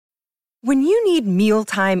When you need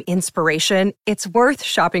mealtime inspiration, it's worth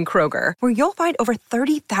shopping Kroger, where you'll find over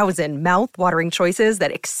 30,000 mouth-watering choices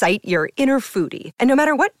that excite your inner foodie. And no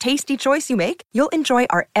matter what tasty choice you make, you'll enjoy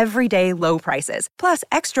our everyday low prices, plus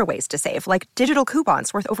extra ways to save, like digital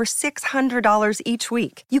coupons worth over $600 each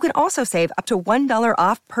week. You can also save up to $1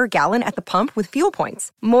 off per gallon at the pump with fuel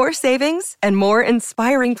points. More savings and more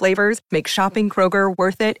inspiring flavors make shopping Kroger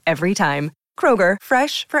worth it every time. Kroger,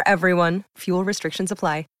 fresh for everyone. Fuel restrictions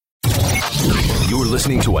apply. You're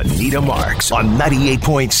listening to Anita Marks on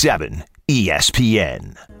 98.7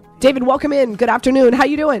 ESPN. David, welcome in. Good afternoon. How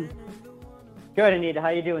you doing? Good, Anita. How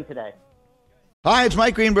you doing today? Hi, it's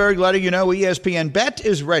Mike Greenberg letting you know ESPN Bet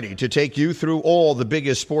is ready to take you through all the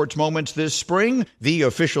biggest sports moments this spring. The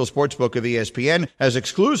official sportsbook of ESPN has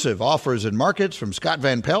exclusive offers and markets from Scott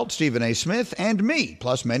Van Pelt, Stephen A. Smith, and me,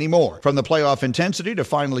 plus many more. From the playoff intensity to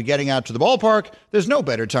finally getting out to the ballpark, there's no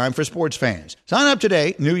better time for sports fans. Sign up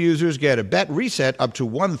today. New users get a bet reset up to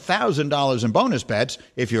 $1,000 in bonus bets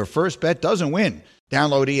if your first bet doesn't win.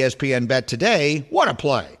 Download ESPN Bet today. What a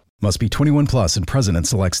play. Must be 21 plus and present in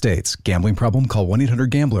select states. Gambling problem? Call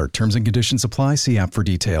 1-800-GAMBLER. Terms and conditions apply. See app for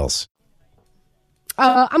details.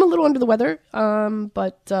 I'm a little under the weather,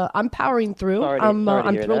 but I'm powering through.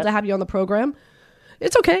 I'm thrilled to have you on the program.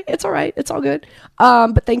 It's okay. It's all right. It's all good.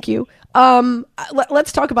 But thank you.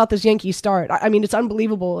 Let's talk about this Yankee start. I mean, it's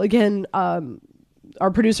unbelievable. Again,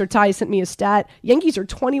 our producer Ty sent me a stat. Yankees are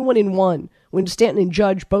 21-1 when Stanton and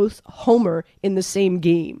Judge both homer in the same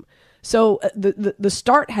game. So the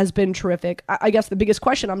start has been terrific. I guess the biggest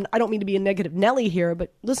question, I don't mean to be a negative Nelly here,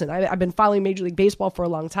 but listen, I've been following Major League Baseball for a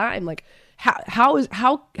long time. Like, how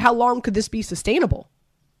long could this be sustainable?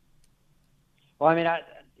 Well, I mean, I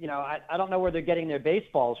don't know where they're getting their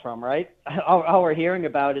baseballs from, right? All we're hearing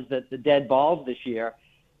about is the dead balls this year,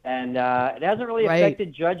 and it hasn't really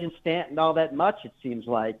affected Judge and Stanton all that much. It seems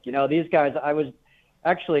like, these guys. I was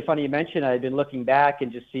actually, funny you mentioned, I had been looking back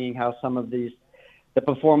and just seeing how some of the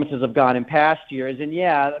performances have gone in past years. And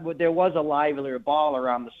yeah, there was a livelier ball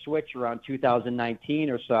around the switch around 2019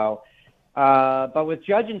 or so. But with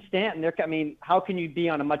Judge and Stanton, how can you be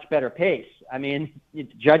on a much better pace? I mean,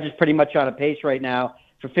 Judge is pretty much on a pace right now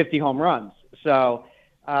for 50 home runs. So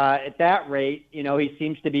at that rate, he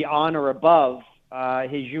seems to be on or above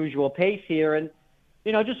his usual pace here. And,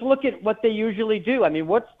 just look at what they usually do. I mean,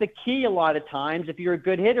 what's the key a lot of times if you're a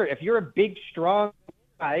good hitter? If you're a big, strong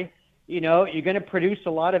guy, you're going to produce a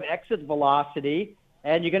lot of exit velocity,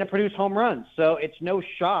 and you're going to produce home runs. So it's no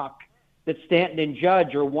shock that Stanton and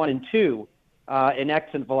Judge are 1 and 2 in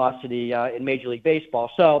exit velocity in Major League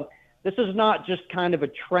Baseball. So this is not just kind of a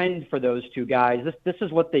trend for those two guys. This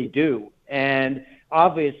is what they do. And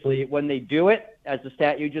obviously, when they do it, as the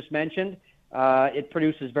stat you just mentioned, it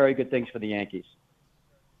produces very good things for the Yankees.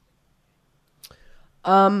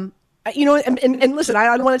 And listen, I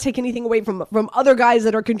don't want to take anything away from other guys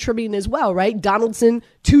that are contributing as well, right? Donaldson,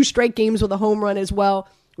 2 straight games with a home run as well.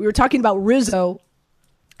 We were talking about Rizzo,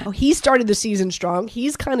 how he started the season strong.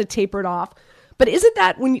 He's kind of tapered off. But isn't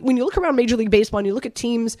that, when you look around Major League Baseball and you look at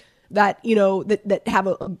teams that, that have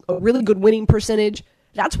a really good winning percentage,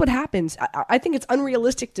 that's what happens. I think it's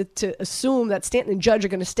unrealistic to assume that Stanton and Judge are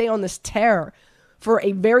going to stay on this tear for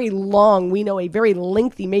a very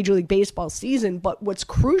lengthy Major League Baseball season. But what's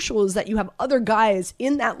crucial is that you have other guys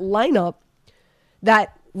in that lineup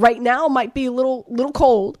that right now might be a little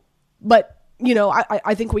cold, but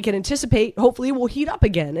I think we can anticipate, hopefully we'll heat up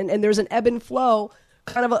again. And there's an ebb and flow,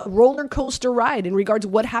 kind of a roller coaster ride in regards to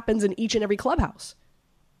what happens in each and every clubhouse.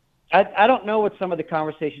 I don't know what some of the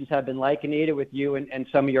conversations have been like, Anita, with you and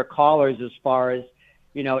some of your callers as far as,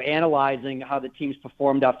 analyzing how the team's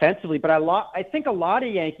performed offensively. But I think a lot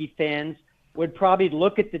of Yankee fans would probably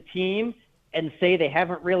look at the team and say they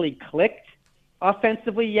haven't really clicked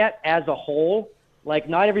offensively yet as a whole. Like,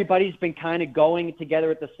 not everybody's been kind of going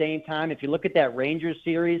together at the same time. If you look at that Rangers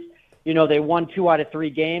series, they won 2 out of 3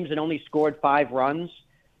 games and only scored 5 runs.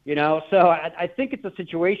 So I think it's a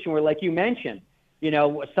situation where, like you mentioned,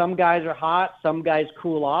 some guys are hot, some guys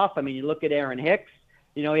cool off. I mean, you look at Aaron Hicks,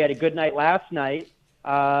 he had a good night last night.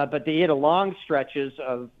 But they hit a long stretches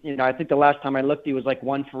of, I think the last time I looked, he was like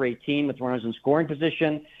 1 for 18 with runners in scoring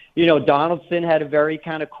position. Donaldson had a very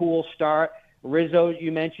kind of cool start. Rizzo,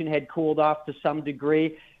 you mentioned, had cooled off to some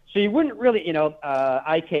degree. So you wouldn't really,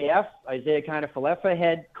 IKF, Isaiah Kiner-Falefa,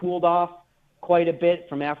 had cooled off quite a bit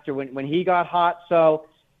from after when he got hot. So,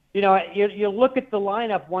 you look at the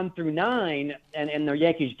lineup 1 through 9, and the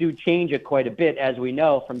Yankees do change it quite a bit, as we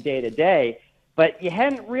know, from day to day. But you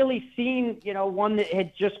hadn't really seen, one that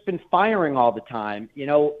had just been firing all the time.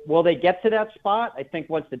 Will they get to that spot? I think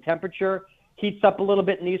once the temperature heats up a little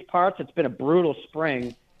bit in these parts, it's been a brutal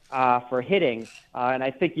spring for hitting, and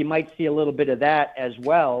I think you might see a little bit of that as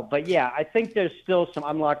well. But yeah, I think there's still some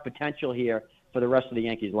unlocked potential here for the rest of the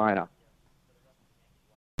Yankees lineup.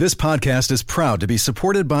 This podcast is proud to be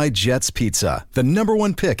supported by Jets Pizza, the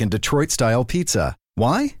 #1 pick in Detroit-style pizza.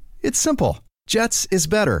 Why? It's simple. Jets is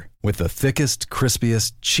better. With the thickest,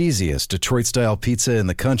 crispiest, cheesiest Detroit-style pizza in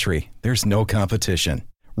the country, there's no competition.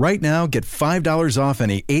 Right now, get $5 off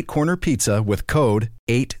any 8-corner pizza with code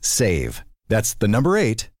 8SAVE. That's the number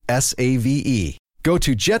 8, SAVE. Go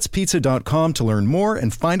to jetspizza.com to learn more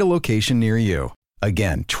and find a location near you.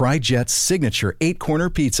 Again, try Jet's signature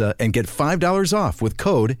 8-corner pizza and get $5 off with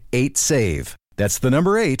code 8SAVE. That's the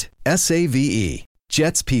number 8, SAVE.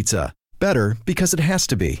 Jet's Pizza. Better because it has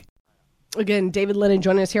to be. Again, David Lennon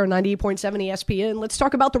joining us here on 98.7 ESPN. Let's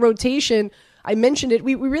talk about the rotation. I mentioned it.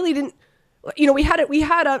 We really didn't, we had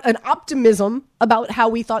an optimism about how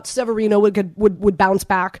we thought Severino would bounce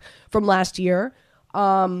back from last year.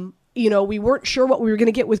 We weren't sure what we were going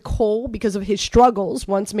to get with Cole because of his struggles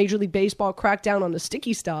once Major League Baseball cracked down on the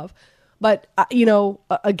sticky stuff. But,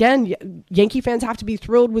 again, Yankee fans have to be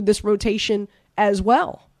thrilled with this rotation as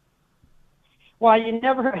well. Well, you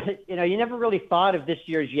never really thought of this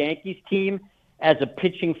year's Yankees team as a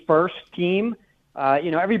pitching first team.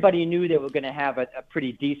 Everybody knew they were going to have a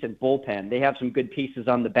pretty decent bullpen. They have some good pieces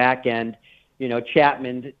on the back end.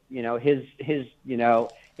 Chapman, his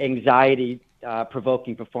anxiety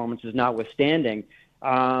provoking performances notwithstanding.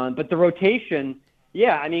 But the rotation,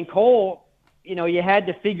 Cole, you had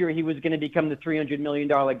to figure he was going to become the $300 million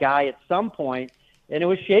guy at some point. And it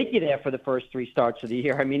was shaky there for the first 3 starts of the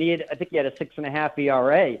year. I think he had a 6.5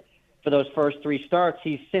 ERA for those first 3 starts.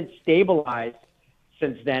 He's since stabilized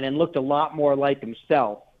since then and looked a lot more like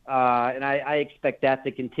himself. And I expect that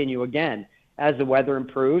to continue again as the weather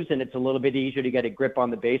improves and it's a little bit easier to get a grip on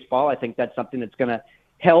the baseball. I think that's something that's going to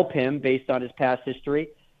help him based on his past history.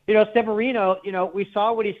 Severino, we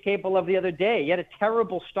saw what he's capable of the other day. He had a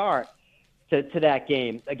terrible start to that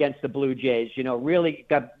game against the Blue Jays. Really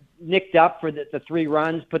got nicked up for the 3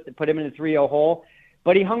 runs, put him in the 3-0 hole,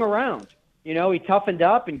 but he hung around. He toughened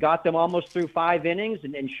up and got them almost through 5 innings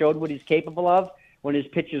and showed what he's capable of when his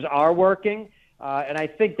pitches are working. And I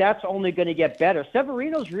think that's only going to get better.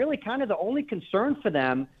 Severino's really kind of the only concern for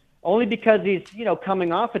them, only because he's,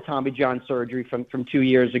 coming off of Tommy John surgery from 2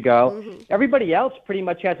 years ago. Mm-hmm. Everybody else pretty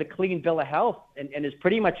much has a clean bill of health and is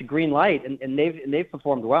pretty much a green light, and they've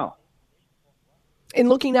performed well. In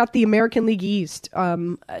looking at the American League East,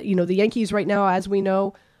 the Yankees right now, as we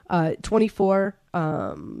know,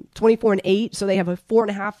 24-8, so they have a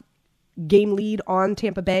 4.5 game lead on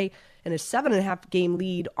Tampa Bay and a 7.5 game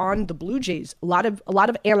lead on the Blue Jays. A lot of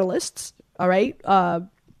analysts, all right,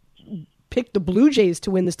 picked the Blue Jays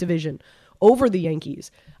to win this division over the Yankees.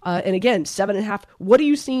 And again, 7.5. What are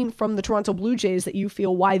you seeing from the Toronto Blue Jays that you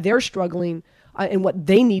feel why they're struggling and what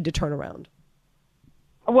they need to turn around?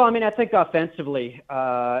 Well, I think offensively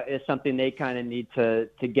is something they kind of need to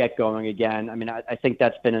get going again. I think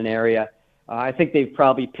that's been an area. I think they've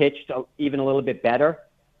probably pitched even a little bit better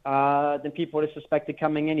than people would have suspected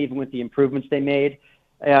coming in, even with the improvements they made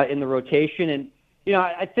in the rotation. And,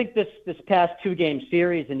 I think this past 2-game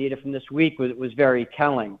series, Anita, from this week was very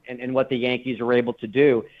telling in what the Yankees were able to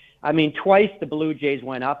do. Twice the Blue Jays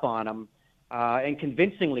went up on them, and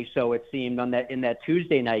convincingly so, it seemed, in that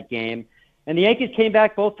Tuesday night game. And the Yankees came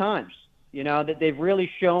back both times. That they've really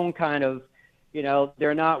shown kind of,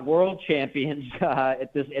 they're not world champions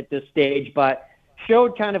at this stage, but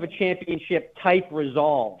showed kind of a championship type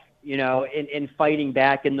resolve, in fighting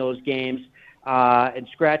back in those games and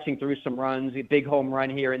scratching through some runs, a big home run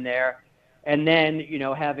here and there, and then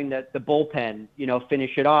having the bullpen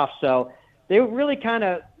finish it off. So they were really kind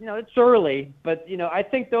of it's early, but I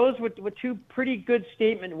think those were 2 pretty good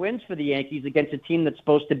statement wins for the Yankees against a team that's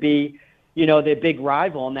supposed to be their big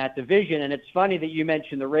rival in that division. And it's funny that you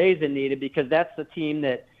mentioned the Rays, Anita, because that's the team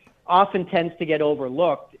that often tends to get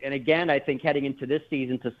overlooked. And again, I think heading into this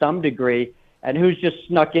season to some degree, and who's just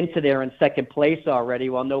snuck into there in second place already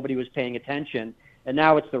while nobody was paying attention. And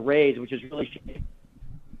now it's the Rays, which is really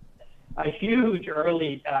a huge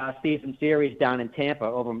early season series down in Tampa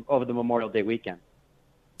over the Memorial Day weekend.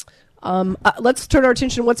 Let's turn our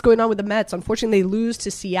attention to what's going on with the Mets. Unfortunately, they lose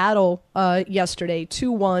to Seattle yesterday,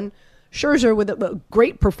 2-1. Scherzer with a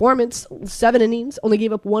great performance, 7 innings, only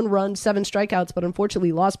gave up 1 run, 7 strikeouts, but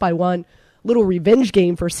unfortunately lost by 1. Little revenge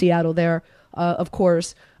game for Seattle there, of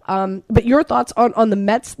course. But your thoughts on the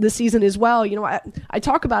Mets this season as well? I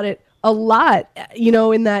talk about it a lot,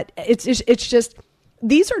 in that it's just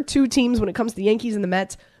these are 2 teams when it comes to the Yankees and the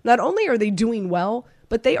Mets. Not only are they doing well,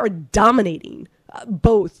 but they are dominating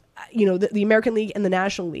both. the American League and the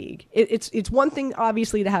National League. It's one thing,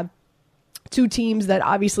 obviously, to have two teams that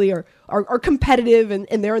obviously are competitive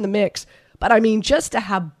and they're in the mix. But I mean, just to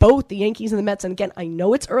have both the Yankees and the Mets, and again, I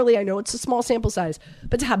know it's early, I know it's a small sample size,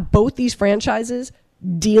 but to have both these franchises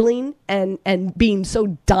dealing and being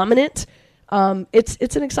so dominant,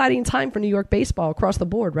 it's an exciting time for New York baseball across the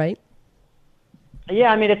board, right?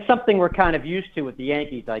 Yeah, I mean, it's something we're kind of used to with the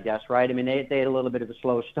Yankees, I guess, right? I mean, they had a little bit of a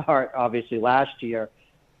slow start, obviously, last year.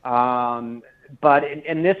 But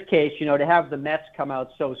in this case, to have the Mets come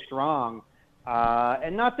out so strong,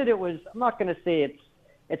 and not that it was, I'm not going to say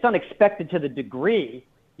it's unexpected to the degree,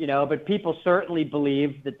 but people certainly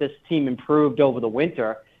believe that this team improved over the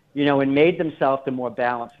winter, and made themselves a more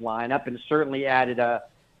balanced lineup, and certainly added a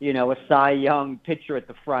Cy Young pitcher at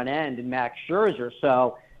the front end in Max Scherzer.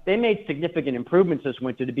 So they made significant improvements this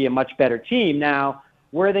winter to be a much better team. Now,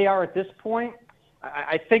 where they are at this point,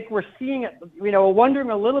 I think we're seeing it, we're wondering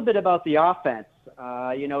a little bit about the offense.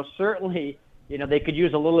 Certainly, they could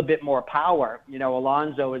use a little bit more power.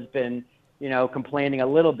 Alonso has been, complaining a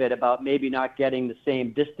little bit about maybe not getting the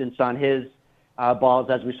same distance on his balls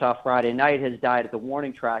as we saw Friday night. Has died at the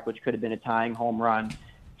warning track, which could have been a tying home run.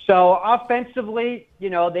 So offensively,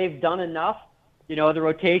 they've done enough. The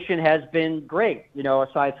rotation has been great,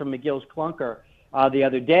 aside from McGill's clunker the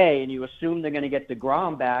other day, and you assume they're going to get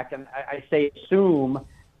DeGrom back. And I say assume,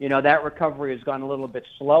 that recovery has gone a little bit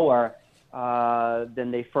slower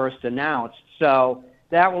than they first announced. So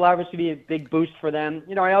that will obviously be a big boost for them.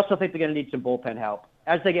 I also think they're going to need some bullpen help.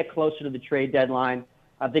 As they get closer to the trade deadline,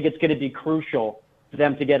 I think it's going to be crucial for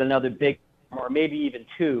them to get another big, or maybe even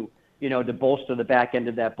two, to bolster the back end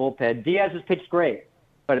of that bullpen. Diaz has pitched great,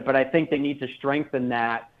 but I think they need to strengthen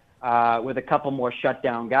that with a couple more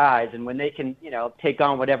shutdown guys. And when they can, take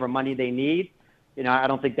on whatever money they need, I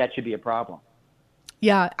don't think that should be a problem.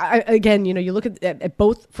 Yeah, again, you look at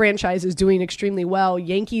both franchises doing extremely well.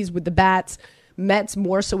 Yankees with the bats, Mets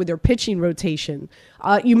more so with their pitching rotation.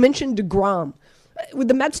 You mentioned DeGrom. With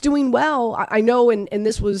the Mets doing well, I know, and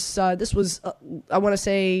this was I want to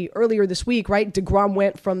say earlier this week, right? DeGrom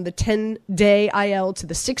went from the 10-day IL to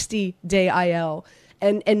the 60-day IL,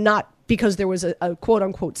 and not because there was a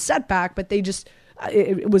quote-unquote setback, but they just,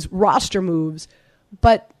 it was roster moves.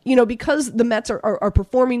 But, because the Mets are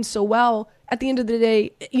performing so well, at the end of the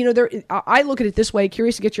day, I look at it this way,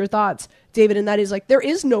 curious to get your thoughts, David, and that is like, there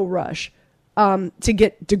is no rush to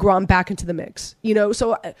get DeGrom back into the mix,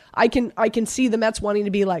 so I can see the Mets wanting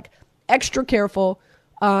to be like extra careful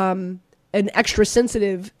and extra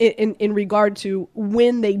sensitive in regard to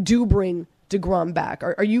when they do bring DeGrom back.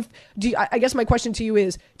 I guess my question to you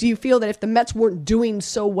is, do you feel that if the Mets weren't doing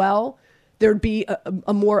so well, there'd be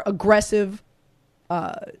a more aggressive,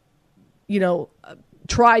 try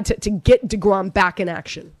to get DeGrom back in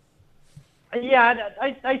action? Yeah,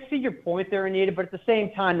 I see your point there, Anita, but at the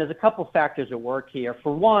same time, there's a couple factors at work here.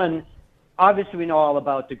 For one, obviously we know all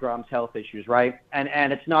about DeGrom's health issues, right?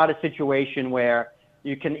 And it's not a situation where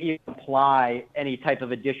you can even apply any type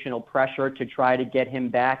of additional pressure to try to get him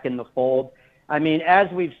back in the fold. I mean,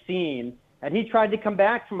 as we've seen, and he tried to come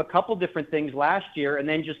back from a couple different things last year and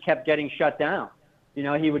then just kept getting shut down.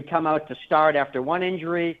 He would come out to start after one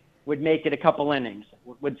injury, would make it a couple innings,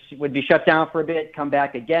 would be shut down for a bit, come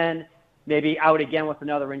back again, maybe out again with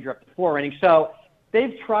another injury up to 4 innings. So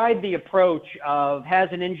they've tried the approach of has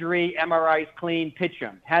an injury, MRI's clean, pitch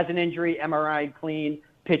him. Has an injury, MRI clean,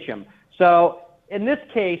 pitch him. So in this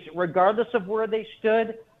case, regardless of where they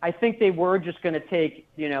stood, I think they were just going to take,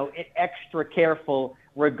 it extra careful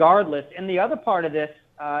regardless. And the other part of this,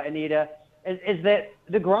 Anita, is that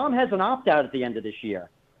DeGrom has an opt-out at the end of this year.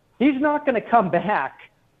 He's not going to come back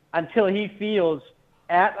until he feels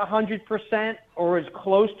at 100% or as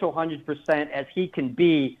close to 100% as he can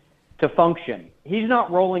be to function. He's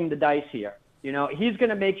not rolling the dice here. He's going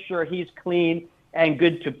to make sure he's clean and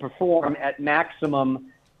good to perform at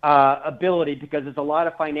maximum ability, because there's a lot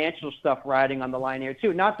of financial stuff riding on the line here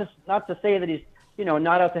too. Not to say that he's,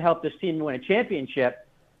 not out to help this team win a championship,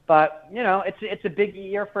 but, it's a big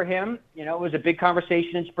year for him. It was a big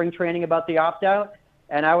conversation in spring training about the opt-out.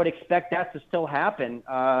 And I would expect that to still happen,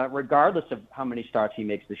 regardless of how many starts he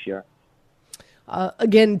makes this year.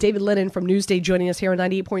 Again, David Lennon from Newsday joining us here on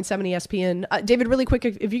 98.7 ESPN. David, really quick,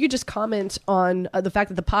 if you could just comment on the fact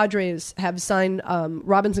that the Padres have signed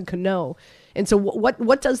Robinson Cano. And so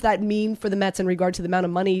what does that mean for the Mets in regard to the amount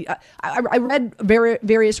of money? I read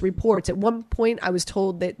various reports. At one point, I was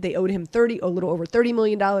told that they owed him a little over $30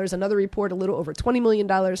 million. Another report, a little over $20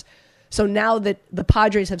 million. So now that the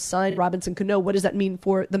Padres have signed Robinson Cano, what does that mean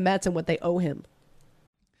for the Mets and what they owe him?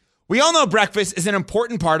 We all know breakfast is an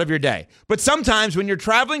important part of your day, but sometimes when you're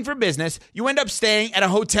traveling for business, you end up staying at a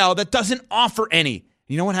hotel that doesn't offer any.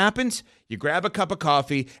 You know what happens? You grab a cup of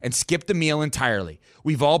coffee and skip the meal entirely.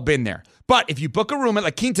 We've all been there. But if you book a room at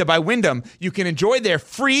La Quinta by Wyndham, you can enjoy their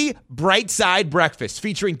free Bright Side breakfast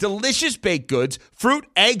featuring delicious baked goods, fruit,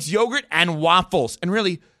 eggs, yogurt, and waffles. And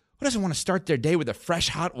really, who doesn't want to start their day with a fresh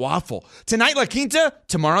hot waffle? Tonight, La Quinta,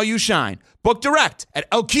 tomorrow you shine. Book direct at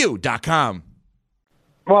lq.com.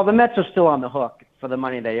 Well, the Mets are still on the hook for the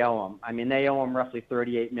money they owe them. I mean, they owe them roughly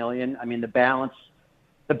 $38 million. I mean, the balance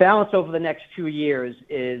over the next 2 years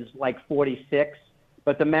is like 46,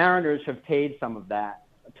 but the Mariners have paid some of that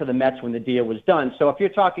to the Mets when the deal was done. So if you're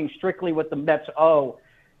talking strictly what the Mets owe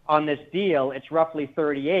on this deal, it's roughly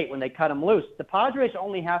 38 when they cut him loose. The Padres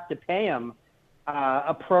only have to pay him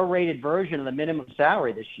a prorated version of the minimum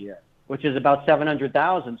salary this year, which is about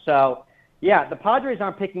 $700,000. So, yeah, the Padres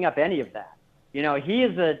aren't picking up any of that. You know, he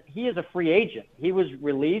is a free agent. He was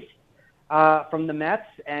released from the Mets,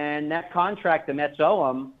 and that contract the Mets owe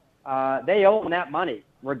him, they owe him that money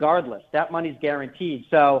regardless. That money's guaranteed.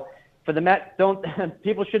 So for the Mets,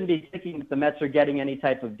 people shouldn't be thinking that the Mets are getting any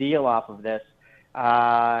type of deal off of this.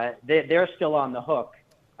 They're still on the hook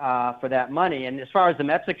for that money. And as far as the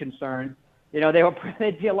Mets are concerned, you know,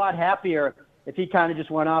 they'd be a lot happier if he kind of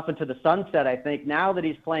just went off into the sunset. I think now that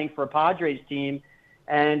he's playing for a Padres team,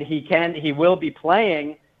 and he will be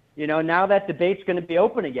playing, you know, now that debate's going to be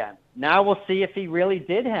open again. Now we'll see if he really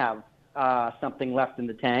did have something left in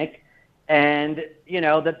the tank. And, you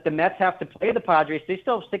know, that the Mets have to play the Padres. They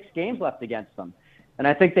still have 6 games left against them. And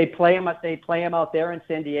I think they play him out there in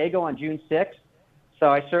San Diego on June 6th. So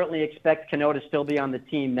I certainly expect Cano to still be on the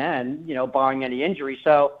team then, you know, barring any injury.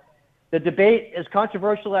 So the debate, as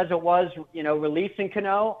controversial as it was, you know, releasing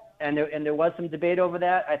Cano, and there was some debate over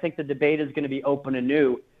that, I think the debate is going to be open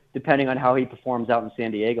anew, depending on how he performs out in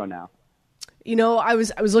San Diego now. You know, I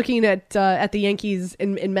was looking at the Yankees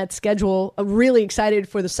and Mets schedule. I'm really excited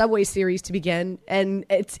for the Subway Series to begin, and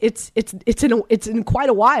it's in quite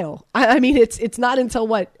a while. I mean, it's not until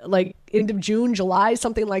like end of June, July,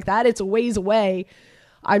 something like that. It's a ways away.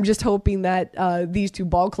 I'm just hoping that these two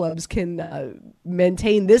ball clubs can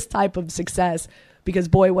maintain this type of success, because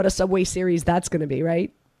boy, what a Subway Series that's going to be,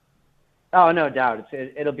 right? Oh, no doubt.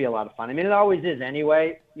 It'll be a lot of fun. I mean, it always is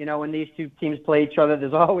anyway. You know, when these two teams play each other,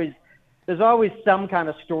 there's always some kind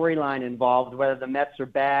of storyline involved, whether the Mets are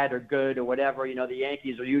bad or good or whatever. You know, the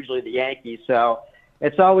Yankees are usually the Yankees. So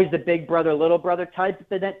it's always the big brother, little brother type.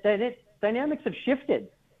 The dynamics have shifted.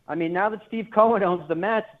 I mean, now that Steve Cohen owns the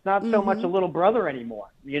Mets, it's not so much a little brother anymore.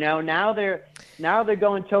 You know, now they're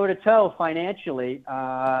going toe-to-toe financially,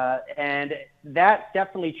 and that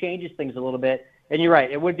definitely changes things a little bit. And you're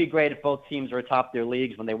right, it would be great if both teams are atop their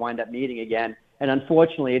leagues when they wind up meeting again. And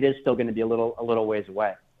unfortunately, it is still going to be a little ways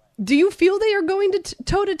away. Do you feel they are going to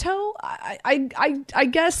toe-to-toe? I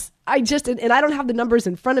guess I just, and I don't have the numbers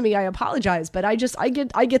in front of me, I apologize, but I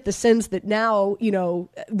get the sense that now, you know,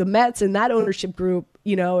 the Mets and that ownership group,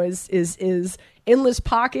 you know, is endless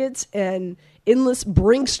pockets and endless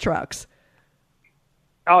Brinks trucks.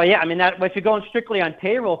 Oh, yeah. I mean, if you're going strictly on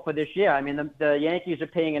payroll for this year, I mean, the Yankees are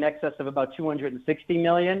paying in excess of about $260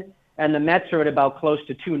 million, and the Mets are at about close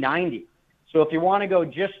to $290. So if you want to go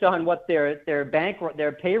just on what their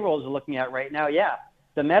payrolls are looking at right now, yeah,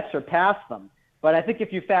 the Mets are past them. But I think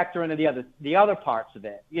if you factor into the other parts of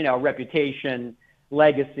it, you know, reputation,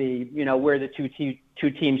 legacy, you know, where the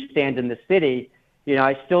two teams stand in the city, you know,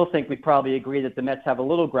 I still think we probably agree that the Mets have a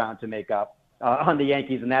little ground to make up on the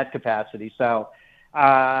Yankees in that capacity. So,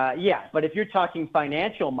 yeah, but if you're talking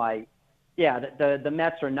financial might, yeah, the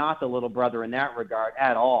Mets are not the little brother in that regard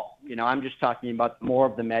at all. You know, I'm just talking about more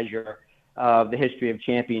of the measure of the history of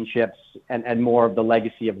championships and more of the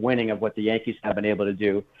legacy of winning of what the Yankees have been able to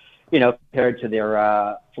do, you know, compared to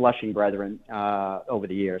their Flushing brethren over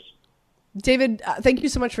the years. David, thank you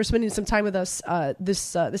so much for spending some time with us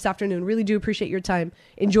this afternoon. Really do appreciate your time.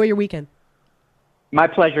 Enjoy your weekend. My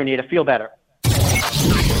pleasure, Anita. Feel better.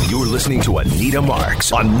 You're listening to Anita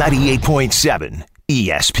Marks on 98.7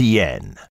 ESPN.